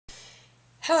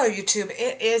Hello YouTube,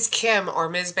 it is Kim or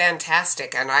Ms.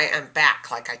 Bantastic and I am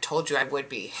back like I told you I would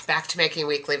be, back to making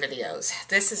weekly videos.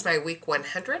 This is my week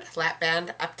 100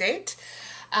 Lapband update.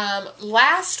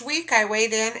 Last week I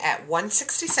weighed in at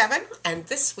 167 and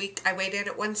this week I weighed in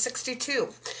at 162.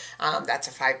 That's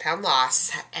a 5-pound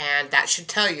loss and that should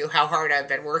tell you how hard I've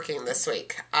been working this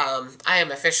week. I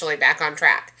am officially back on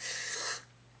track.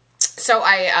 So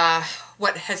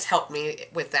what has helped me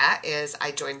with that is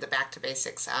I joined the Back to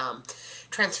Basics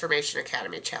Transformation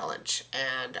Academy Challenge,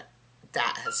 and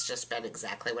that has just been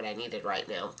exactly what I needed right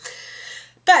now.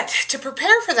 But to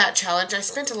prepare for that challenge, I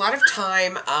spent a lot of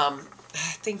time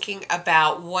thinking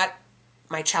about what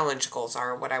my challenge goals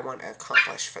are, what I want to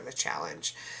accomplish for the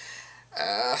challenge.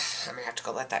 I'm going to have to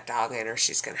go let that dog in or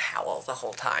she's going to howl the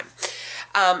whole time.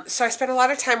 So I spent a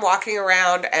lot of time walking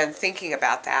around and thinking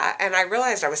about that, and I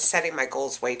realized I was setting my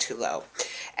goals way too low.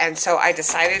 And so I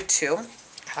decided to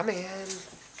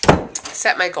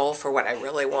set my goal for what I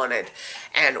really wanted.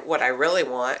 And what I really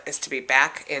want is to be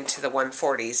back into the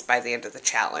 140s by the end of the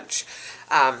challenge.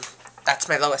 That's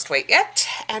my lowest weight yet,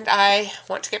 and I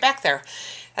want to get back there.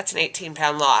 That's an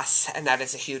 18-pound loss, and that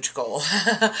is a huge goal.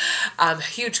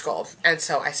 Huge goal. And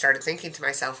so I started thinking to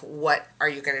myself, what are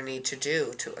you going to need to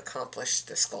do to accomplish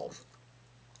this goal?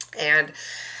 And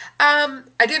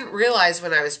I didn't realize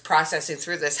when I was processing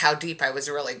through this how deep I was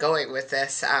really going with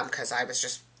this, because I was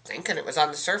just thinking it was on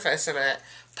the surface, and it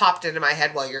popped into my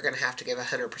head, well, you're going to have to give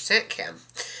 100%, Kim.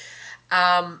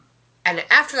 And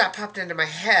after that popped into my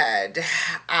head,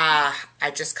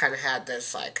 I just kind of had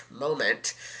this like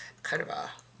moment, kind of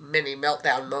a mini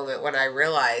meltdown moment when I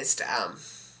realized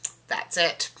that's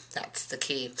it. That's the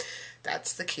key.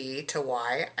 That's the key to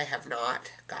why I have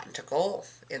not gotten to goal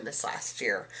in this last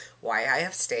year. Why I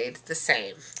have stayed the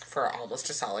same for almost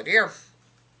a solid year.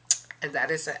 And that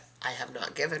is that I have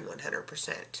not given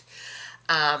 100%.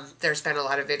 There's been a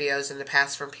lot of videos in the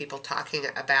past from people talking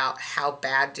about how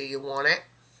bad do you want it.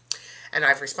 And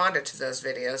I've responded to those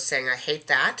videos saying I hate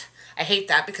that. I hate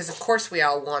that because of course we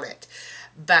all want it.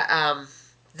 But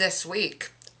this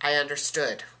week I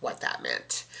understood what that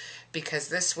meant. Because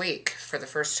this week, for the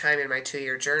first time in my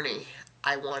 2-year journey,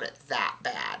 I want it that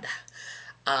bad.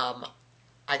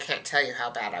 I can't tell you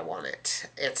how bad I want it.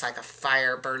 It's like a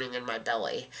fire burning in my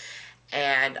belly.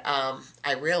 And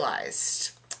I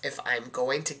realized if I'm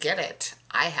going to get it,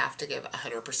 I have to give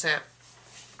 100%.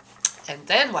 And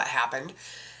then what happened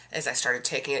is I started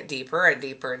taking it deeper and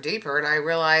deeper and deeper, and I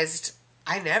realized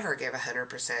I never give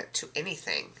 100% to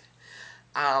anything.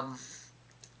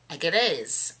 I get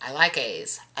A's. I like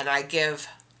A's. And I give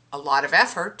a lot of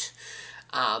effort.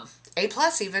 A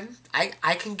plus even.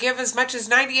 I can give as much as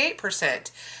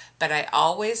 98%. But I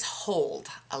always hold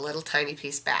a little tiny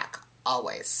piece back.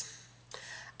 Always.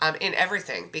 In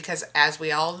everything. Because as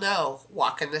we all know,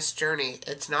 walking this journey,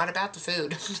 it's not about the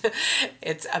food.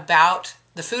 It's about,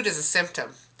 the food is a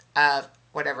symptom of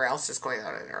whatever else is going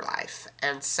on in our life.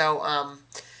 And so,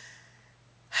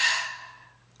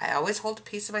 I always hold a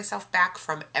piece of myself back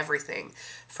from everything.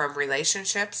 From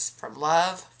relationships, from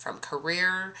love, from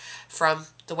career, from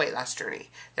the weight loss journey.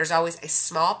 There's always a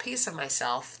small piece of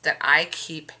myself that I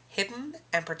keep hidden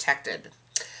and protected.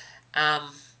 And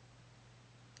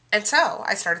so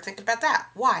I started thinking about that.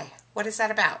 Why? What is that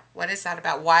about? What is that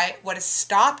about? Why? What has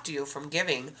stopped you from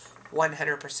giving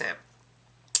 100%?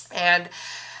 And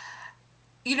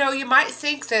you know, you might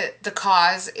think that the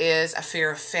cause is a fear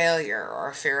of failure or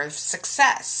a fear of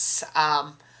success.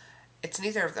 It's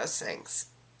neither of those things.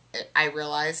 I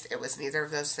realized it was neither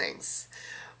of those things.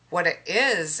 What it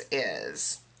is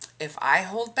if I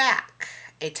hold back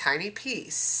a tiny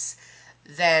piece,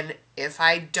 then if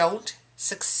I don't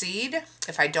succeed,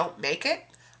 if I don't make it,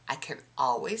 I can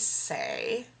always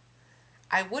say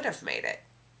I would have made it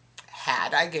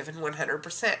had I given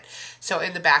 100%. So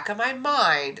in the back of my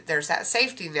mind, there's that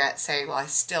safety net saying, well, I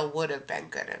still would have been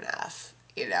good enough,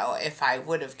 you know, if I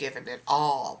would have given it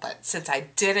all. But since I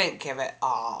didn't give it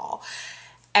all.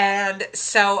 And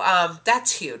so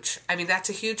that's huge. I mean, that's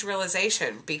a huge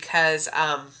realization because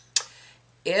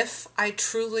if I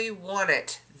truly want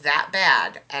it that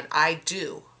bad, and I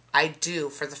do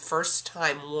for the first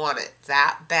time want it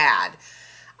that bad,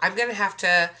 I'm going to have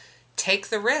to take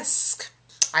the risk.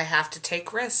 I have to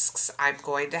take risks. I'm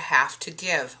going to have to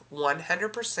give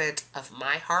 100% of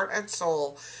my heart and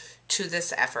soul to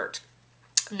this effort.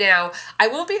 Now, I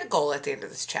will be a goal at the end of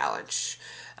this challenge.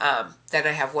 Then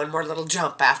I have one more little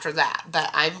jump after that. But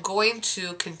I'm going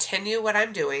to continue what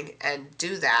I'm doing and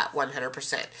do that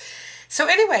 100%. So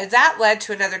anyway, that led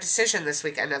to another decision this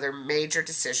week, another major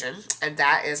decision. And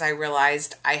that is I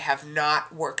realized I have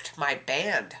not worked my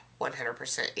band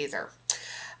 100% either.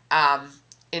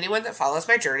 anyone that follows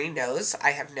my journey knows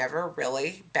I have never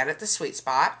really been at the sweet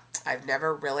spot. I've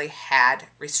never really had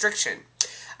restriction.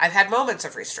 I've had moments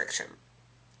of restriction,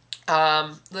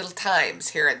 little times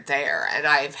here and there, and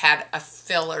I've had a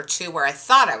fill or two where I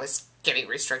thought I was getting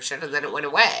restriction and then it went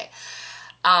away.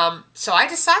 So I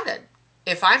decided,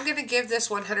 if I'm going to give this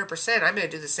 100%, I'm going to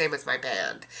do the same with my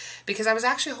band, because I was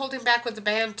actually holding back with the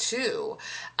band too.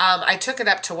 I took it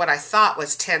up to what I thought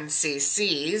was 10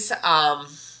 cc's.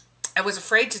 I was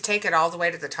afraid to take it all the way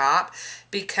to the top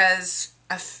because,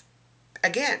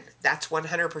 again, that's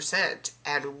 100%.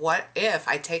 And what if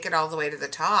I take it all the way to the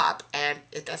top and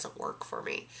it doesn't work for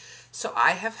me? So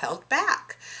I have held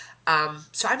back.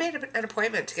 So I made an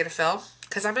appointment to get a fill,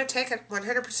 because I'm going to take it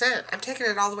 100%. I'm taking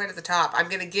it all the way to the top. I'm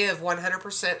going to give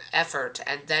 100% effort,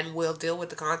 and then we'll deal with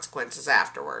the consequences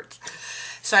afterwards.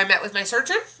 So I met with my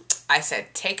surgeon. I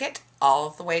said, take it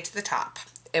all the way to the top.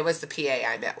 It was the PA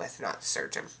I met with, not the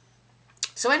surgeon.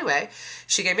 So anyway,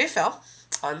 she gave me a fill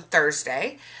on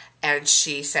Thursday, and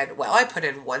she said, well, I put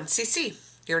in 1 cc.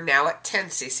 You're now at 10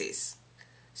 cc's.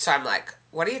 So I'm like,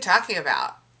 what are you talking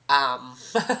about?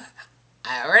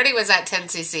 I already was at 10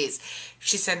 cc's.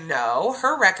 She said no,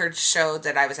 her records showed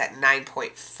that I was at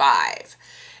 9.5.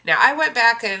 Now, I went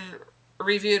back and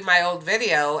reviewed my old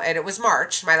video, and it was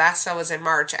March. My last fill was in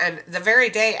March, and the very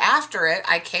day after it,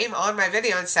 I came on my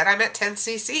video and said I'm at 10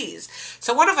 cc's.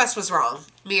 So one of us was wrong,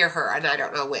 me or her, and I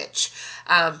don't know which.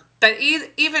 But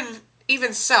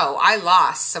even so, I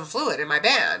lost some fluid in my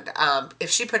band. If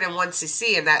she put in 1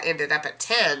 cc and that ended up at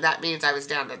 10, that means I was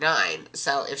down to 9.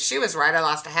 So if she was right, I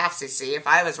lost a half cc. If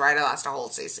I was right, I lost a whole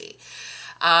cc.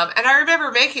 And I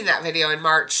remember making that video in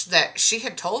March that she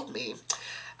had told me,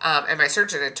 and my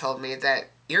surgeon had told me, that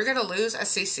you're going to lose a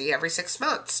cc every 6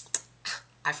 months.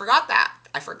 I forgot that.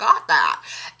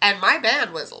 And my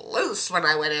band was loose when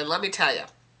I went in, let me tell you.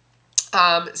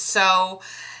 So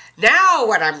now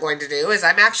what I'm going to do is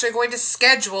I'm actually going to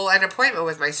schedule an appointment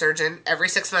with my surgeon every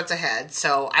 6 months ahead.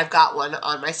 So I've got one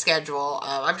on my schedule.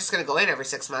 I'm just going to go in every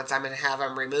 6 months. I'm going to have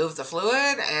him remove the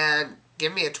fluid and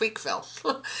give me a tweak fill.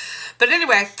 But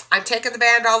anyway, I'm taking the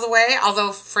band all the way,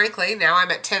 although frankly, now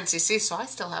I'm at 10 cc, so I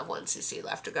still have 1 cc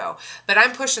left to go. But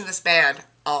I'm pushing this band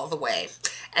all the way,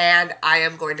 and I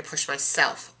am going to push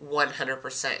myself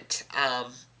 100%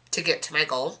 to get to my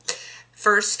goal.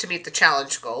 First, to meet the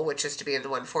challenge goal, which is to be in the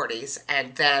 140s,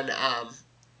 and then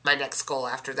my next goal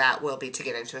after that will be to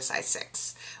get into a size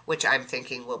 6, which I'm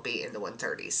thinking will be in the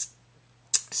 130s.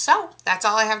 So, that's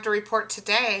all I have to report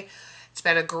today. It's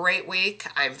been a great week.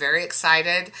 I'm very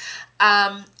excited.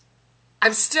 I'm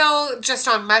still just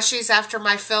on mushies after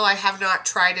my fill. I have not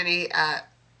tried any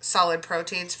solid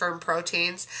proteins, firm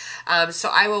proteins. So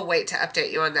I will wait to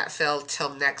update you on that fill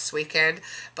till next weekend.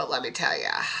 But let me tell you,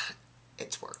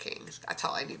 it's working. That's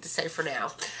all I need to say for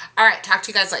now. All right, talk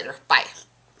to you guys later. Bye.